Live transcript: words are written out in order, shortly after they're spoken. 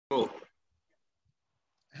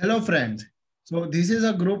Hello friends. So this is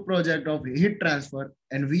a group project of heat transfer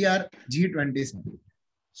and we are G27.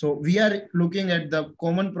 So we are looking at the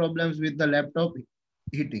common problems with the laptop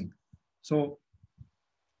heating. So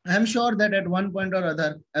I'm sure that at one point or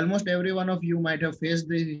other, almost every one of you might have faced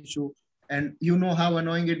this issue and you know how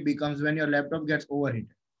annoying it becomes when your laptop gets overheated.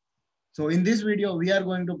 So in this video, we are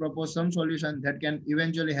going to propose some solution that can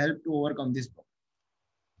eventually help to overcome this problem.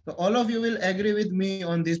 So all of you will agree with me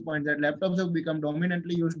on this point that laptops have become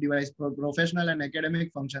dominantly used device for professional and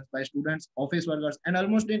academic functions by students, office workers, and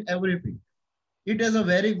almost in every field. It has a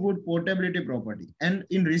very good portability property. And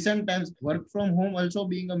in recent times, work from home also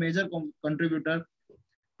being a major contributor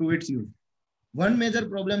to its use. One major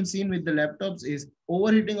problem seen with the laptops is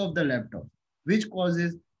overheating of the laptop, which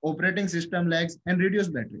causes operating system lags and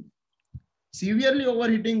reduced battery. Severely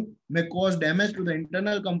overheating may cause damage to the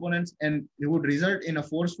internal components and would result in a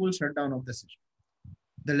forceful shutdown of the system.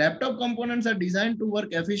 The laptop components are designed to work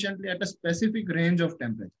efficiently at a specific range of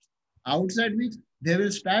temperatures, outside which they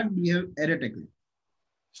will start behave erratically.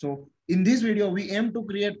 So in this video, we aim to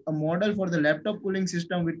create a model for the laptop cooling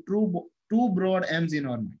system with two broad aims in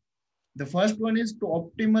our mind. The first one is to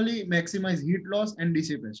optimally maximize heat loss and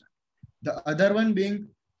dissipation. The other one being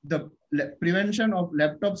the prevention of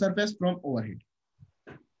laptop surface from overheat.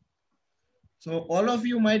 So all of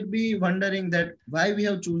you might be wondering that why we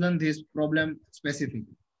have chosen this problem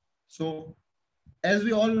specifically. So as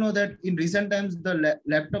we all know that in recent times, the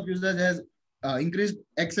laptop usage has increased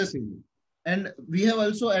excessively. And we have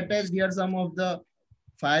also attached here some of the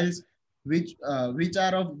files which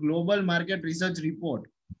are of global market research report,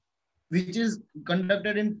 which is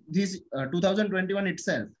conducted in this 2021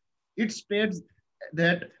 itself. It states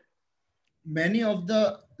that many of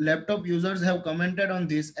the laptop users have commented on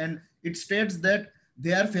this, and it states that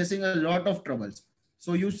they are facing a lot of troubles.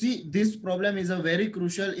 So you see, this problem is a very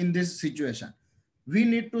crucial in this situation. We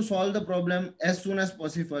need to solve the problem as soon as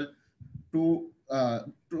possible to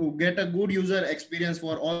get a good user experience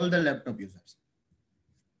for all the laptop users.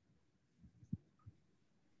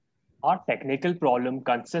 Our technical problem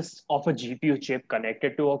consists of a GPU chip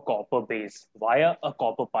connected to a copper base via a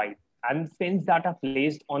copper pipe and fins that are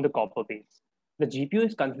placed on the copper base. The GPU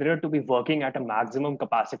is considered to be working at a maximum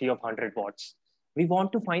capacity of 100 watts. We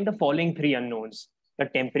want to find the following three unknowns: the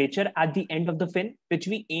temperature at the end of the fin, which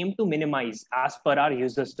we aim to minimize as per our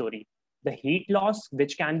user story, the heat loss,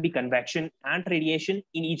 which can be convection and radiation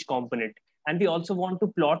in each component, and we also want to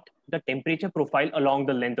plot the temperature profile along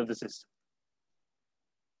the length of the system.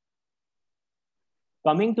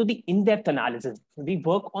 Coming to the in-depth analysis, we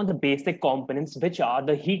work on the basic components, which are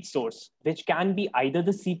the heat source, which can be either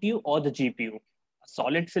the CPU or the GPU, a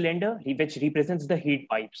solid cylinder, which represents the heat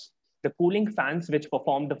pipes, the cooling fans, which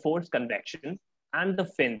perform the forced convection, and the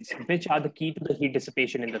fins, which are the key to the heat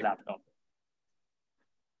dissipation in the laptop.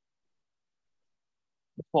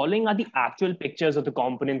 The following are the actual pictures of the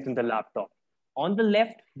components in the laptop. On the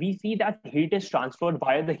left, we see that heat is transferred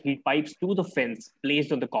via the heat pipes to the fins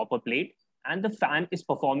placed on the copper plate, and the fan is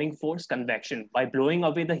performing forced convection by blowing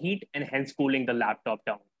away the heat and hence cooling the laptop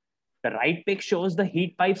down. The right pic shows the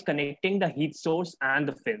heat pipes connecting the heat source and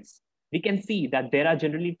the fins. We can see that there are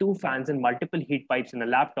generally two fans and multiple heat pipes in a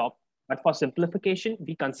laptop, but for simplification,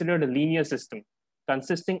 we considered a linear system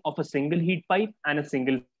consisting of a single heat pipe and a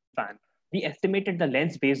single fan. We estimated the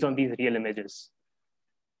lengths based on these real images.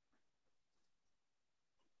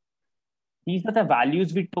 These are the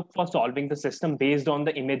values we took for solving the system based on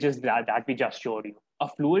the images that we just showed you. A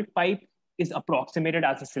fluid pipe is approximated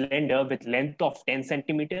as a cylinder with length of 10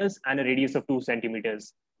 centimeters and a radius of 2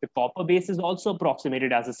 centimeters. The copper base is also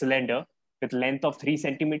approximated as a cylinder with length of 3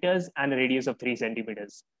 centimeters and a radius of 3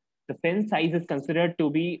 centimeters. The fin size is considered to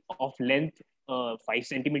be of length 5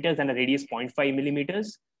 centimeters and a radius 0.5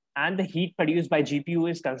 millimeters. And the heat produced by GPU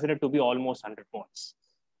is considered to be almost 100 watts.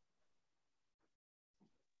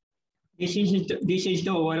 This is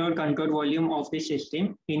the overall control volume of the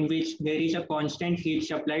system, in which there is a constant heat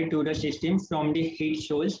supply to the system from the heat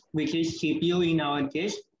source, which is CPU in our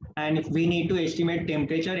case, and we need to estimate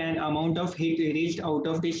temperature and amount of heat released out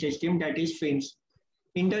of the system, that is fins.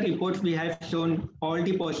 In the report, we have shown all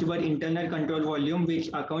the possible internal control volume, which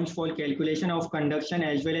accounts for calculation of conduction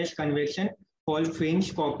as well as convection for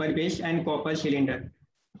fins, copper base, and copper cylinder.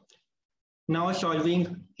 Now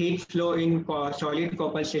solving heat flow in solid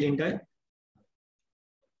copper cylinder.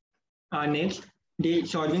 Next,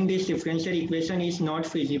 solving this differential equation is not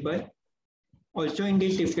feasible. Also in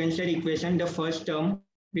this differential equation, the first term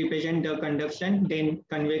represents the conduction, then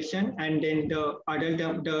convection, and then the other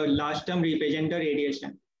term, the last term represents the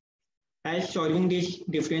radiation. As solving this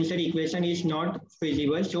differential equation is not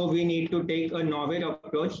feasible, so we need to take a novel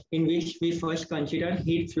approach in which we first consider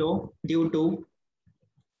heat flow due to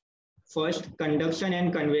first conduction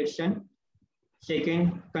and convection,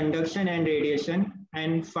 second conduction and radiation,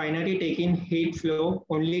 and finally taking heat flow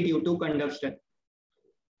only due to conduction.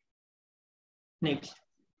 Next.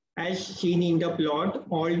 As seen in the plot,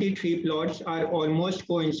 all the three plots are almost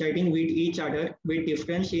coinciding with each other with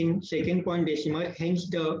difference in second point decimal. Hence,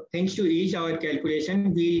 to ease our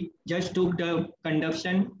calculation, we just took the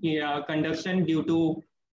conduction due to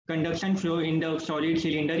conduction flow in the solid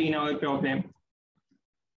cylinder in our problem.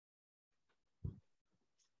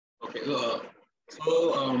 Okay.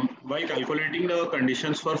 By calculating the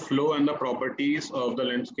conditions for flow and the properties of the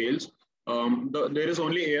length scales, there is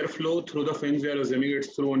only airflow through the fins. We are assuming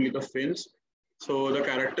it's through only the fins. So the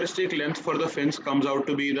characteristic length for the fins comes out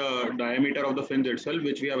to be the diameter of the fins itself,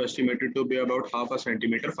 which we have estimated to be about half a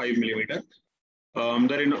centimeter, 5 millimeter.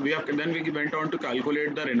 Then we went on to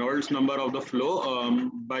calculate the Reynolds number of the flow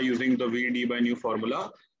by using the VD by new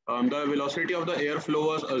formula. The velocity of the airflow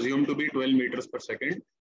was assumed to be 12 meters per second.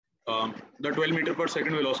 The 12 meter per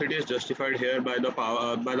second velocity is justified here by the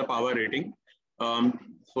power rating.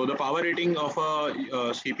 So the power rating of a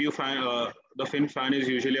CPU fan, the fin fan, is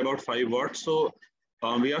usually about 5 watts. So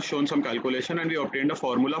we have shown some calculation and we obtained a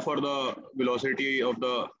formula for the velocity of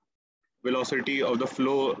the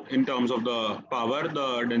flow in terms of the power,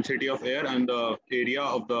 the density of air, and the area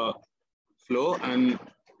of the flow. And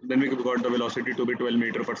then we got the velocity to be 12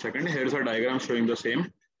 meter per second. Here's a diagram showing the same.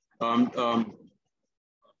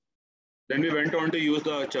 Then we went on to use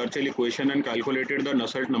the Churchill equation and calculated the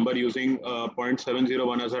Nusselt number using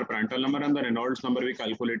 0.701 as our Prandtl number, and the Reynolds number we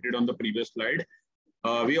calculated on the previous slide.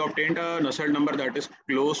 We obtained a Nusselt number that is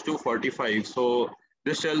close to 45. So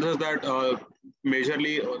this tells us that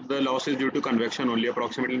majorly the loss is due to convection only,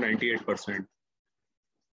 approximately 98%.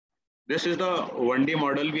 This is the 1D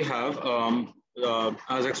model we have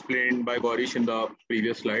as explained by Gaurish in the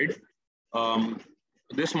previous slide.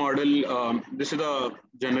 This model, this is a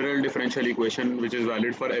general differential equation which is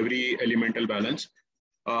valid for every elemental balance.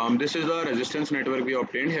 This is the resistance network we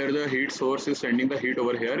obtained. Here the heat source is sending the heat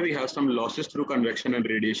over here. We have some losses through convection and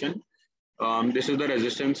radiation. This is the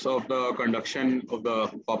resistance of the conduction of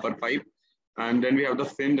the copper pipe. And then we have the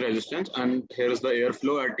fin resistance. And here is the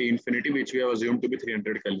airflow at T infinity, which we have assumed to be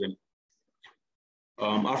 300 Kelvin.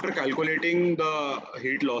 After calculating the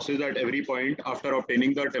heat losses at every point, after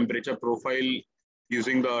obtaining the temperature profile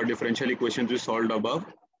using the differential equations we solved above,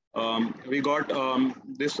 we got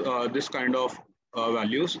this kind of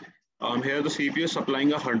values. Here the CPU is supplying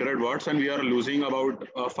 100 watts and we are losing about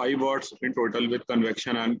 5 watts in total with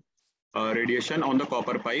convection and radiation on the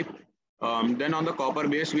copper pipe. Then on the copper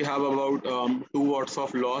base, we have about 2 watts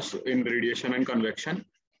of loss in radiation and convection.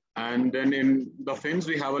 And then in the fins,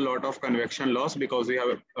 we have a lot of convection loss because we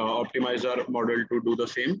have optimized our model to do the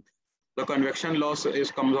same. The convection loss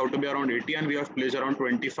comes out to be around 80, and we have placed around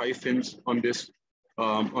 25 fins on this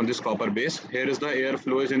copper base. Here is the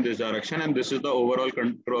airflow is in this direction, and this is the overall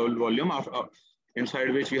control volume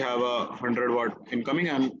inside which we have a 100 watt incoming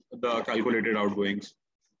and the calculated outgoings.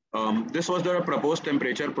 This was the proposed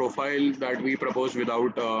temperature profile that we proposed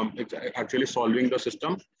without actually solving the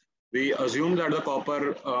system. We assume that the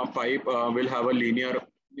copper pipe will have a linear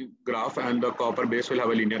graph and the copper base will have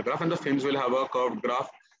a linear graph and the fins will have a curved graph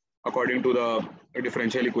according to the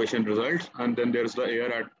differential equation results. And then there's the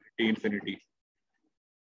air at T infinity.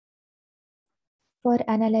 For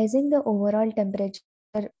analyzing the overall temperature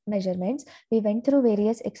measurements, we went through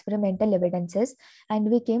various experimental evidences and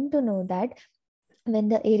we came to know that when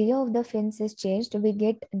the area of the fins is changed, we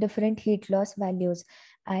get different heat loss values.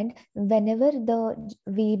 And whenever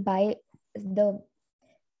we buy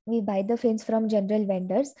the fins from general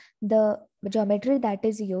vendors, the geometry that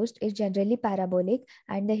is used is generally parabolic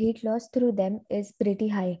and the heat loss through them is pretty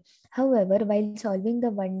high. However, while solving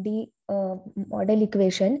the 1D model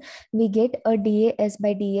equation, we get a dAs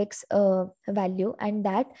by dx value, and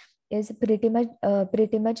that is pretty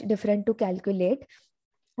much different to calculate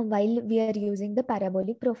while we are using the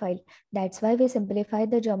parabolic profile. That's why we simplify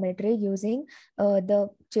the geometry using the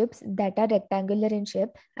chips that are rectangular in shape,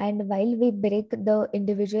 and while we break the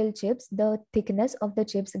individual chips, the thickness of the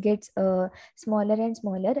chips gets smaller and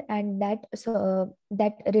smaller, and that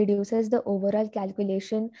reduces the overall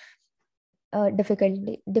calculation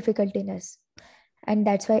difficultiness, and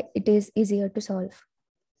that's why it is easier to solve.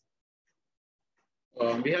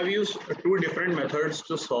 We have used 2 different methods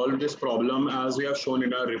to solve this problem as we have shown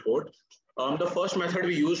in our report. The first method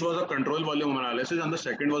we used was a control volume analysis and the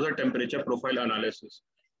second was a temperature profile analysis.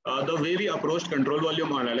 The way we approached control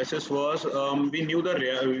volume analysis was we knew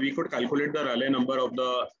we could calculate the Rayleigh number of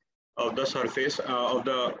the surface of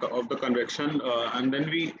the convection, and then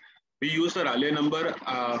we used the Rayleigh number,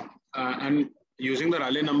 and using the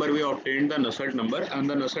Rayleigh number we obtained the Nusselt number, and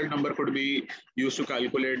the Nusselt number could be used to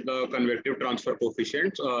calculate the convective transfer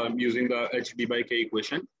coefficient using the HD by K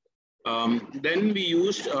equation. Then we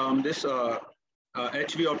used this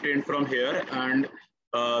H we obtained from here, and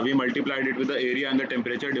we multiplied it with the area and the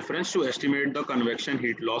temperature difference to estimate the convection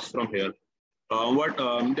heat loss from here.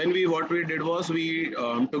 What we did was we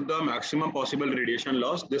took the maximum possible radiation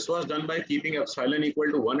loss. This was done by keeping epsilon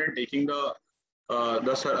equal to 1 and taking the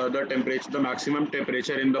temperature, the maximum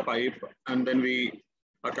temperature in the pipe, and then we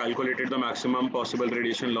calculated the maximum possible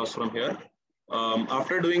radiation loss from here.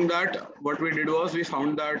 After doing that, what we did was we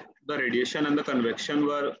found that the radiation and the convection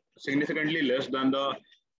were significantly less than the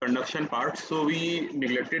conduction parts. So we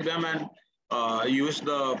neglected them and used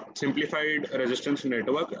the simplified resistance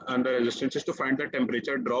network and the resistances to find the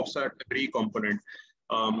temperature drops at every component.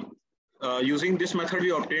 Using this method,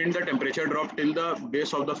 we obtained the temperature drop till the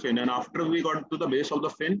base of the fin. And after we got to the base of the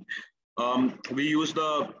fin, we used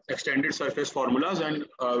the extended surface formulas and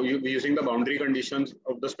using the boundary conditions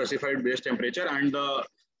of the specified base temperature and the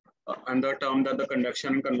term that the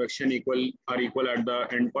conduction and convection are equal at the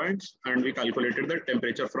endpoints, and we calculated the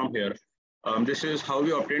temperature from here. This is how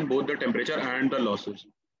we obtained both the temperature and the losses.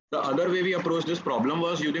 The other way we approached this problem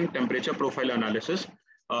was using temperature profile analysis.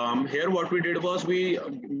 Here what we did was we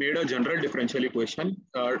made a general differential equation,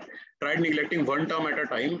 tried neglecting one term at a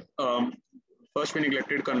time. First we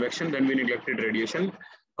neglected convection, then we neglected radiation,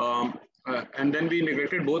 and then we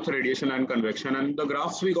neglected both radiation and convection, and the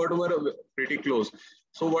graphs we got were pretty close.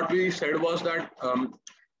 So what we said was that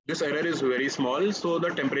this error is very small, so the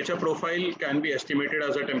temperature profile can be estimated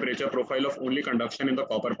as a temperature profile of only conduction in the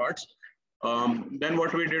copper parts. Then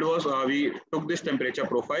what we did was we took this temperature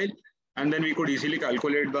profile, and then we could easily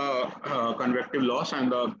calculate the convective loss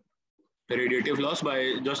and the radiative loss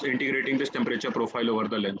by just integrating this temperature profile over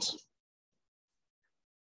the lens.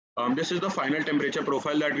 This is the final temperature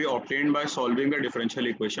profile that we obtained by solving the differential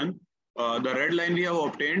equation. The red line we have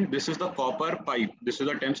obtained, this is the copper pipe. This is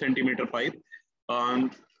a 10 centimeter pipe.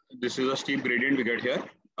 This is a steep gradient we get here.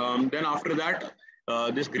 Then after that,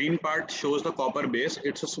 this green part shows the copper base.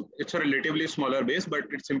 It's a relatively smaller base, but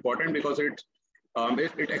it's important because it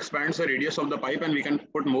expands the radius of the pipe and we can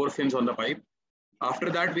put more fins on the pipe.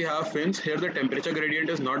 After that, we have fins. Here the temperature gradient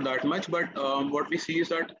is not that much, but what we see is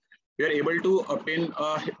that we are able to obtain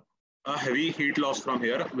a heavy heat loss from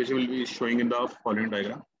here, which will be showing in the following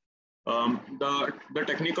diagram. The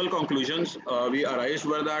technical conclusions we arrived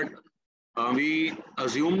were that we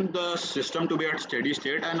assumed the system to be at steady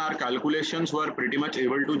state, and our calculations were pretty much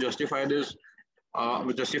able to justify this,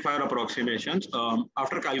 justify our approximations.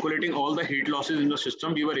 After calculating all the heat losses in the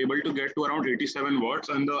system, we were able to get to around 87 watts,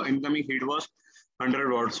 and the incoming heat was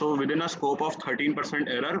 100 watts. So within a scope of 13%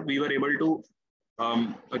 error, we were able to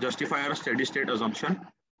justify our steady state assumption.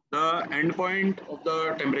 The endpoint of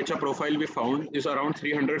the temperature profile we found is around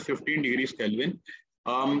 315 degrees Kelvin.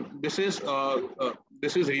 This is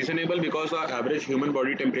reasonable because the average human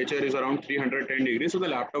body temperature is around 310 degrees. So the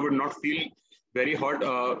laptop would not feel very hot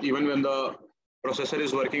even when the processor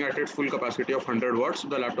is working at its full capacity of 100 watts.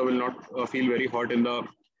 The laptop will not feel very hot in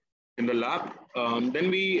the lab.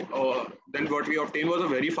 Then what we obtained was a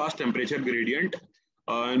very fast temperature gradient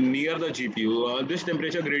near the GPU. This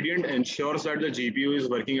temperature gradient ensures that the GPU is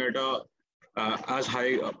working at a as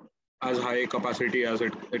high capacity as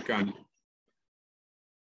it can.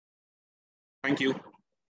 Thank you.